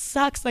 damn, that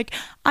sucks. Like,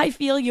 I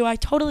feel you. I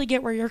totally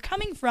get where you're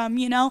coming from,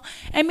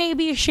 and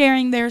maybe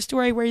sharing their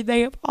story where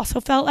they also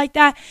felt like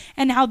that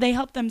and how they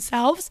helped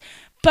themselves.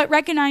 But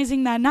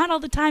recognizing that not all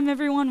the time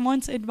everyone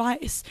wants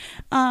advice.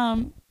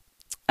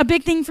 A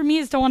big thing for me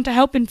is to want to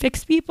help and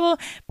fix people,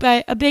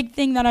 but a big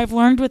thing that I've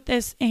learned with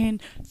this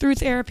and through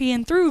therapy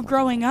and through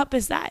growing up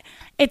is that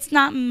it's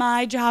not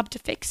my job to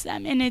fix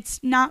them, and it's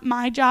not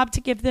my job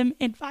to give them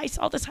advice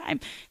all the time.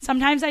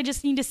 Sometimes I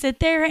just need to sit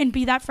there and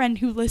be that friend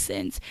who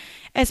listens,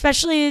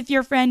 especially if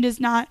your friend is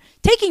not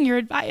taking your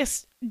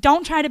advice.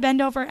 Don't try to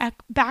bend over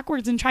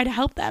backwards and try to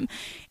help them.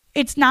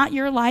 It's not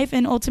your life,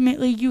 and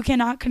ultimately you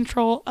cannot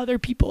control other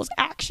people's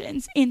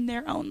actions in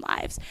their own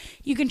lives.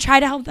 You can try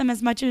to help them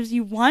as much as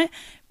you want,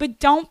 but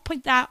don't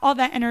put all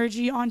that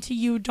energy onto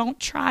you. Don't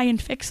try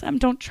and fix them.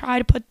 Don't try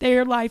to put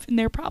their life and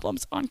their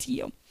problems onto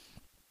you.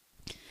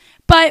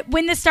 But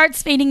when this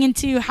starts fading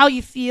into how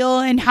you feel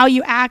and how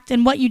you act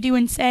and what you do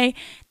and say,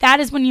 that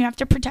is when you have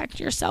to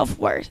protect your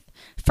self-worth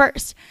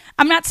first.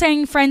 I'm not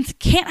saying friends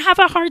can't have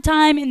a hard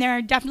time, and there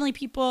are definitely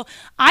people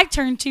I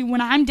turn to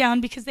when I'm down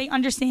because they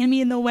understand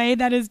me in the way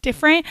that is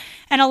different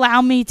and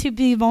allow me to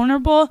be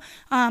vulnerable.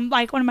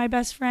 Like one of my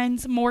best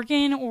friends,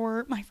 Morgan,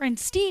 or my friend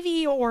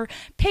Stevie or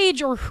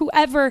Paige or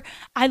whoever.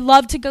 I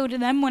love to go to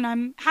them when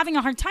I'm having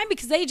a hard time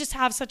because they just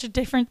have such a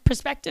different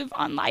perspective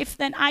on life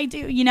than I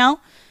do,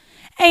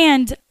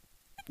 And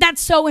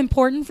that's so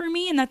important for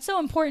me, and that's so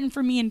important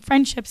for me in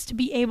friendships to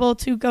be able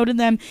to go to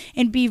them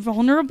and be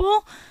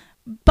vulnerable.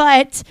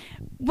 But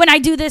when I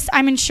do this,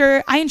 I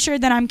ensure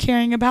that I'm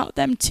caring about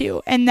them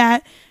too, and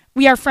that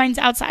we are friends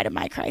outside of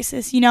my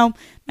crisis. My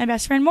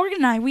best friend Morgan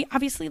and I, we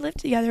obviously live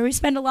together. We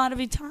spend a lot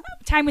of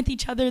time with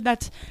each other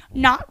that's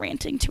not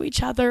ranting to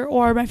each other.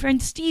 Or my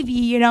friend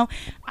Stevie,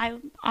 I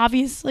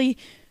obviously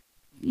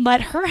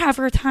let her have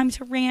her time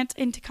to rant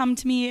and to come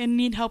to me and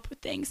need help with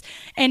things.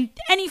 And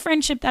any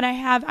friendship that I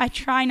have, I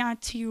try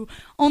not to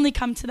only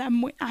come to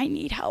them when I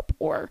need help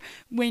or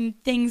when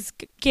things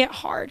get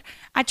hard.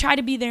 I try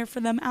to be there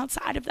for them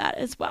outside of that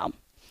as well.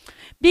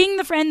 Being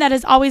the friend that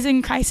is always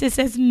in crisis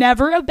is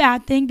never a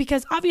bad thing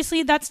because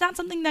obviously that's not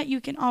something that you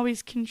can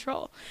always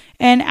control.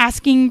 And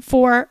asking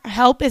for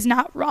help is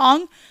not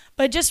wrong,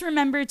 but just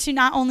remember to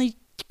not only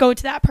go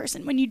to that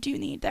person when you do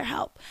need their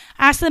help.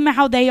 Ask them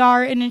how they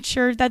are and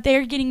ensure that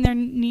they're getting their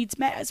needs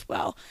met as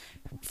well.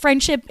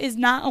 Friendship is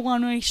not a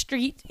one-way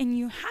street, and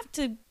you have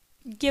to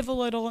give a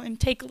little and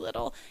take a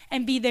little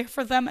and be there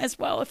for them as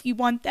well if you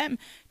want them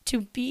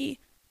to be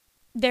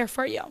there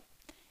for you.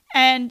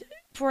 And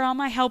for all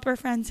my helper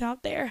friends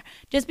out there,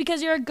 just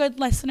because you're a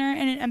good listener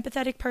and an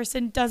empathetic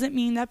person doesn't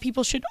mean that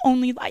people should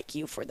only like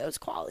you for those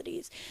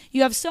qualities.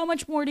 You have so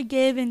much more to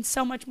give and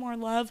so much more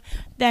love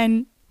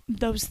than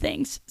those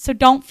things. So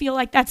don't feel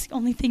like that's the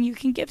only thing you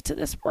can give to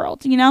this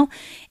world,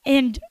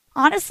 And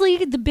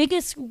honestly, the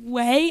biggest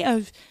way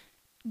of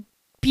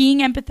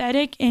being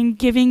empathetic and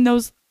giving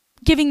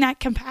that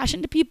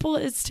compassion to people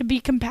is to be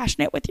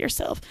compassionate with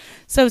yourself.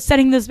 So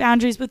setting those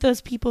boundaries with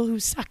those people who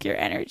suck your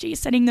energy,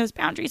 setting those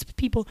boundaries with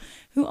people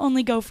who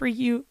only go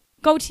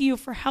to you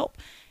for help,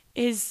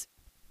 is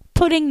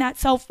putting that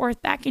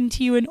self-worth back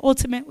into you and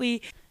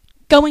ultimately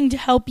going to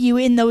help you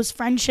in those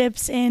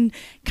friendships and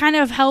kind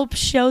of help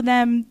show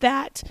them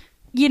that,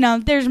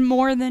 there's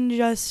more than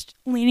just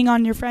leaning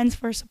on your friends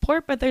for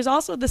support, but there's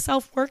also the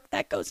self-work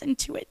that goes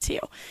into it too.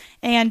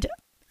 And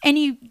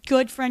any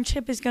good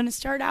friendship is going to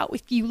start out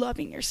with you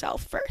loving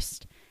yourself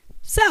first.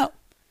 So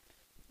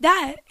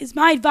that is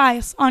my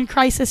advice on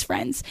crisis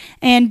friends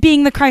and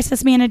being the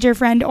crisis manager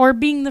friend or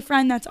being the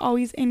friend that's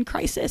always in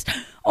crisis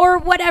or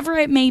whatever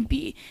it may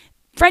be.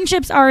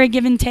 Friendships are a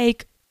give and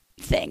take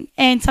thing.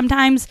 And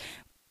sometimes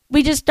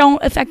we just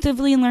don't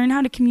effectively learn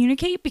how to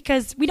communicate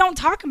because we don't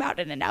talk about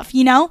it enough,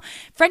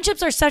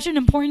 Friendships are such an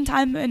important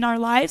time in our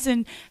lives,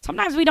 and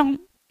sometimes we don't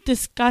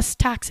discuss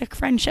toxic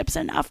friendships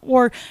enough,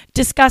 or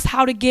discuss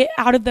how to get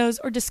out of those,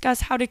 or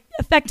discuss how to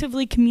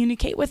effectively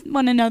communicate with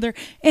one another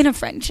in a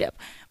friendship.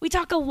 We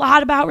talk a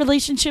lot about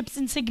relationships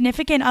and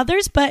significant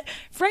others, but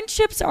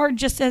friendships are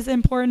just as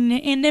important.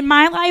 And in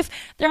my life,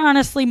 they're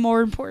honestly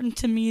more important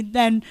to me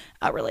than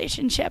a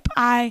relationship.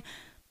 I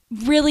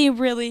really,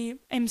 really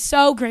am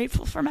so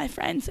grateful for my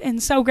friends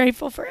and so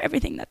grateful for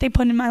everything that they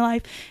put in my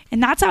life.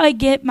 And that's how I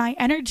get my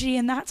energy,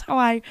 and that's how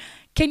I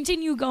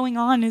continue going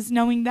on, is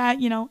knowing that,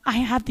 I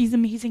have these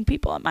amazing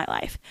people in my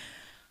life.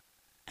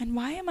 And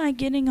why am I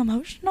getting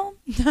emotional?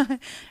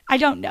 I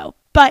don't know.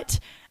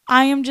 But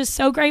I am just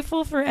so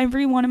grateful for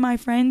every one of my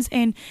friends,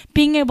 and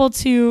being able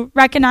to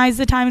recognize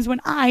the times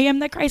when I am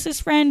the crisis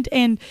friend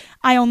and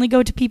I only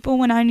go to people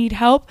when I need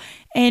help,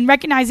 and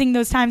recognizing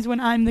those times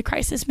when I'm the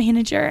crisis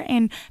manager,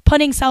 and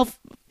putting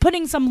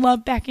some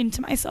love back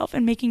into myself,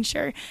 and making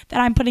sure that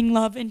I'm putting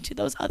love into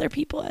those other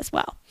people as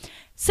well.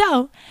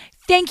 So,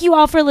 thank you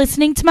all for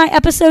listening to my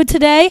episode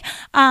today.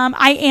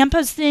 I am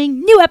posting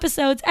new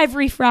episodes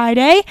every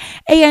Friday,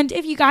 and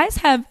if you guys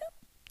have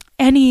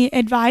any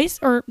advice,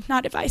 or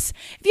not advice,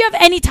 if you have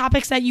any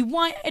topics that you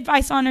want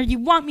advice on or you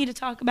want me to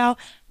talk about,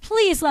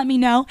 please let me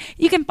know.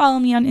 You can follow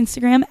me on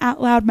Instagram at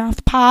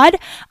loudmouthpod.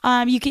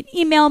 You can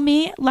email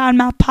me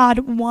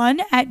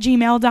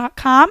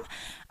loudmouthpod1@gmail.com.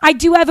 I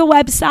do have a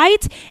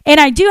website, and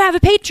I do have a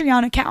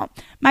Patreon account.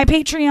 My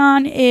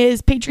Patreon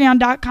is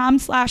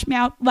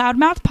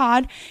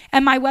patreon.com/loudmouthpod,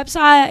 and my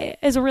website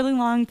is a really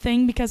long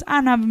thing because I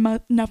don't have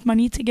enough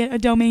money to get a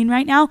domain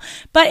right now.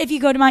 But if you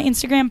go to my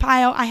Instagram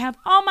bio, I have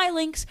all my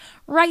links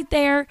right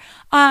there.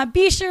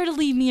 Be sure to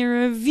leave me a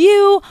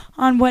review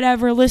on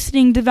whatever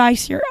listening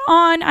device you're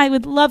on. I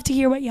would love to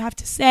hear what you have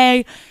to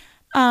say,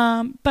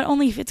 but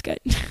only if it's good.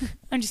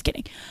 I'm just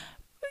kidding.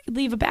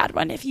 Leave a bad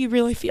one if you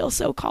really feel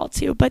so called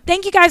to. But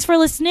thank you guys for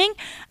listening.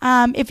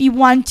 If you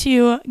want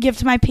to give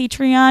to my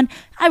Patreon,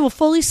 I will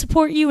fully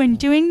support you in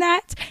doing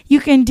that. You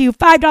can do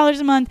 $5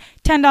 a month,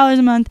 $10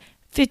 a month,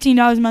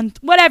 $15 a month,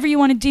 whatever you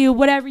want to do.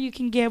 Whatever you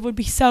can give would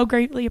be so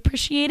greatly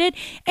appreciated.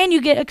 And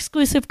you get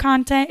exclusive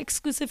content,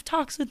 exclusive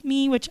talks with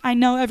me, which I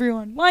know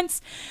everyone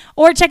wants.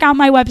 Or check out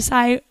my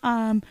website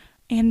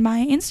and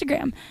my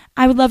Instagram.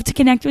 I would love to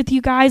connect with you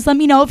guys. Let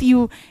me know if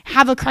you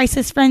have a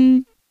crisis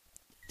friend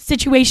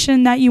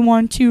situation that you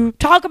want to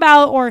talk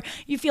about, or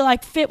you feel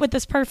like fit with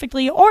this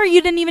perfectly, or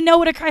you didn't even know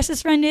what a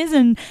crisis friend is,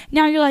 and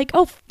now you're like,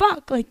 oh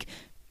fuck, like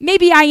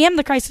maybe I am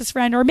the crisis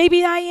friend, or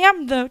maybe I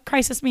am the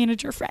crisis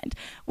manager friend.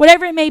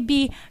 Whatever it may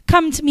be,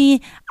 come to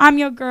me. I'm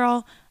your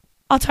girl.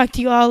 I'll talk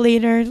to you all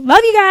later.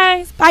 Love you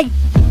guys. Bye.